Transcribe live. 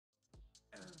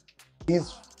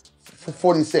He's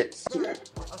 46.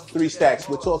 3 stacks.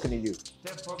 We're talking to you.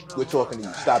 We're talking to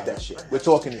you. Stop that shit. We're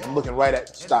talking to you. I'm looking right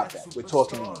at. Stop that. We're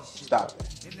talking to you. Stop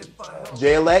that.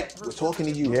 J-Elect, we're talking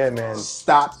to you. Yeah, man.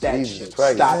 Stop that Jesus shit.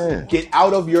 Christ. Stop it. Get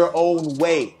out of your own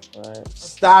way.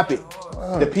 Stop it.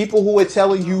 The people who are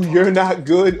telling you you're not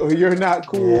good or you're not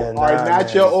cool are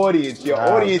not your audience. Your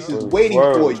audience is waiting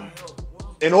for you.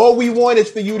 And all we want is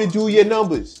for you to do your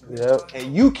numbers. Yep.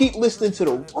 And you keep listening to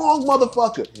the wrong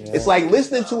motherfucker. Yeah. It's like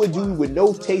listening to a dude with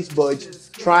no taste buds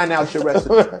trying out your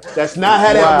recipe. That's not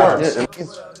how that works.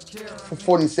 He's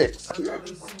 46.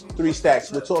 3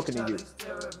 stacks. We're talking to you.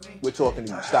 We're talking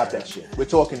to you. Stop that shit. We're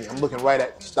talking to you. I'm looking right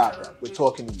at. Stop that. We're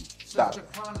talking to you. Stop it.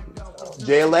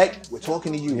 J-Elect, we're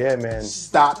talking to you. Yeah, man.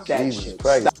 Stop that Jesus shit.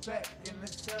 Christ. Stop.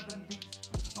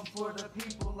 I'm for the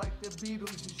people like the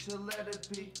Beatles, you should let it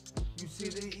be. You see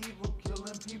the evil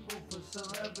killing people for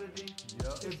celebrity.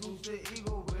 It boosts the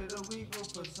ego, where the we go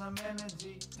for some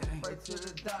energy. Right to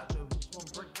the doctor, who's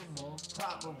gonna break them all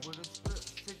proper with a script,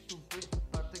 stick to it,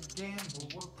 about to gamble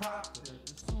with profit.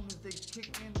 As soon as they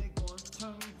kick in, they gonna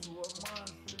turn you to a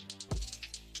monster.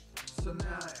 So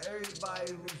now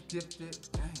everybody who's gifted,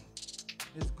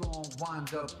 is gonna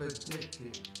wind up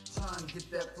addicted. Trying to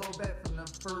get that flow back from the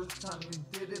first time you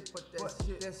did it, but that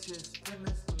shit's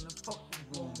finished and the fuck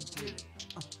you gon' get it.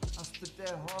 I spit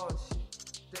that hard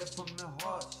shit, that from the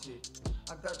heart shit.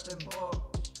 I got them bars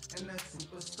and that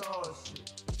superstar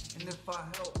shit. And if I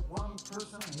help one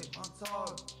person, I hit my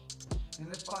target. And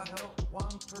if I help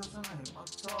one person, I hit my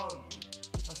target.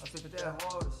 I spit that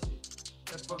hard shit,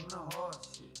 that from the heart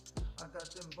shit. I got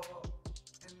them bars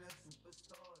and that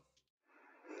superstar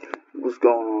shit. What's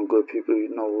going on, good people?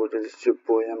 You know what it is. It's your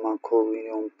boy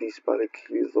M.I-Corleone, beast by the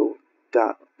kilo,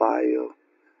 .bio,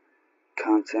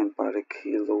 content by the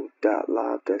kilo,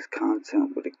 .live. That's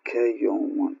content with a K. You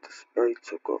don't want the spray,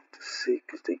 took off the C,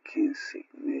 cause they can't see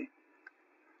me.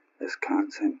 That's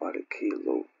content by the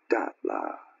kilo, .live.